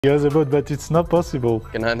He has a boat, but it's not possible.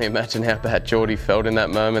 I can only imagine how bad Geordie felt in that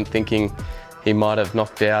moment, thinking he might have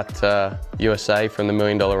knocked out USA from the $1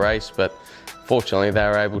 million race, but fortunately they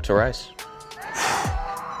were able to race.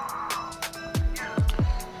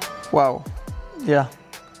 Wow, yeah.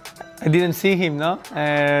 I didn't see him, no?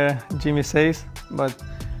 Jimmy says, but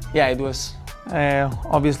yeah, it was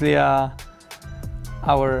obviously our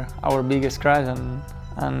biggest crash,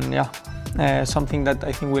 and yeah, something that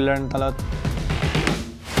I think we learned a lot.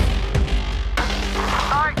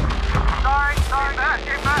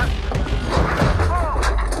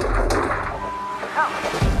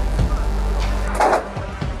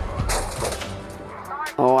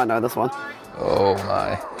 Oh, I know this one. Oh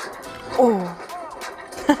my. Oh.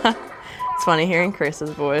 It's funny hearing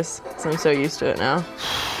Chris's voice, because I'm so used to it now.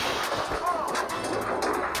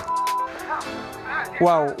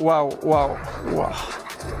 Wow, wow, wow, wow.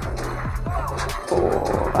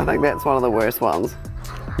 Oh, I think that's one of the worst ones.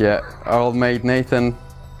 Yeah, our old mate Nathan,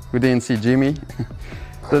 we didn't see Jimmy.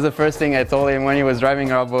 That's the first thing I told him when he was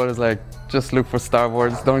driving our boat, is like, just look for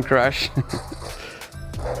starboards, don't crash.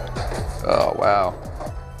 Oh wow.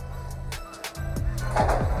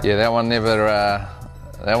 Yeah, that one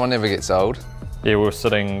never gets old. Yeah, we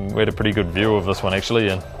had a pretty good view of this one actually,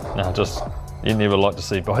 and you never like to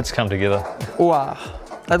see boats come together. Wow,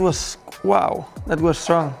 that was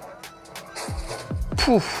strong.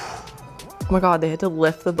 Poof. Oh my God, they had to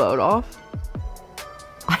lift the boat off?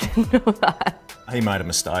 I didn't know that. He made a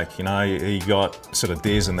mistake, you know, he got sort of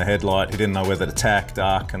dares in the headlight, he didn't know whether to tack,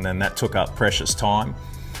 dark, and then that took up precious time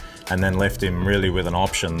and then left him really with an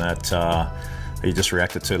option that he just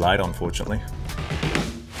reacted too late, unfortunately.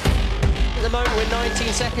 At the moment with 19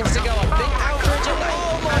 seconds to go, I think outrage of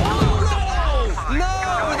oh my,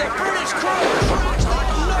 no, the British crew crashed, they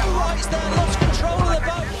had no rights there, lost control of the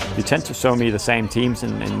boat. You tend to show me the same teams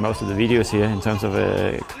in most of the videos here in terms of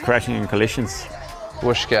crashing and collisions.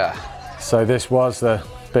 Whooshka. So this was the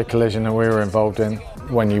big collision that we were involved in.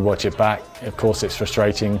 When you watch it back, of course it's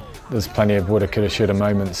frustrating. There's plenty of woulda, coulda, shoulda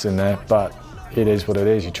moments in there, but it is what it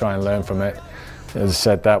is. You try and learn from it. As I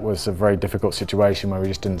said, that was a very difficult situation where we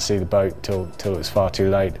just didn't see the boat till it was far too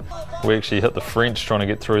late. We actually hit the French trying to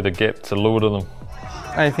get through the gap to lure to them.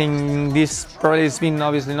 I think this probably has been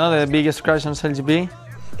obviously not the biggest crash on SailGP.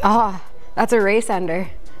 Ah, that's a race ender.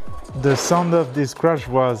 The sound of this crash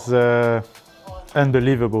was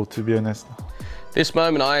unbelievable, to be honest. This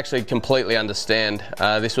moment I actually completely understand.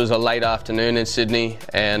 This was a late afternoon in Sydney,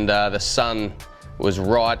 and the sun was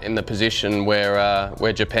right in the position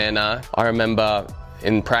where Japan are. I remember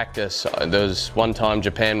in practice, there was one time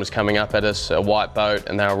Japan was coming up at us, a white boat,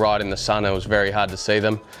 and they were right in the sun. It was very hard to see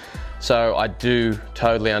them. So I do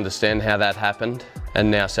totally understand how that happened,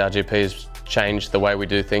 and now SailGP has changed the way we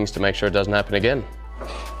do things to make sure it doesn't happen again.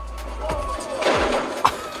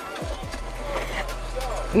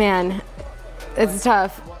 Man, it's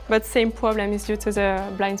tough. But same problem is due to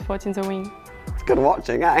the blind spot in the wing. It's good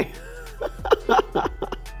watching, eh?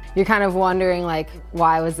 You're kind of wondering, like,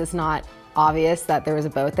 why was this not obvious that there was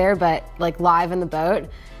a boat there? But like live in the boat,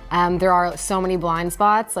 there are so many blind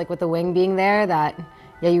spots, like with the wing being there, that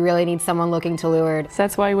yeah, you really need someone looking to leeward.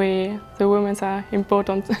 That's why the women are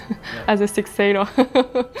important as a sixth sailor.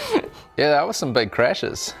 Yeah, that was some big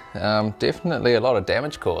crashes. Definitely a lot of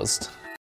damage caused.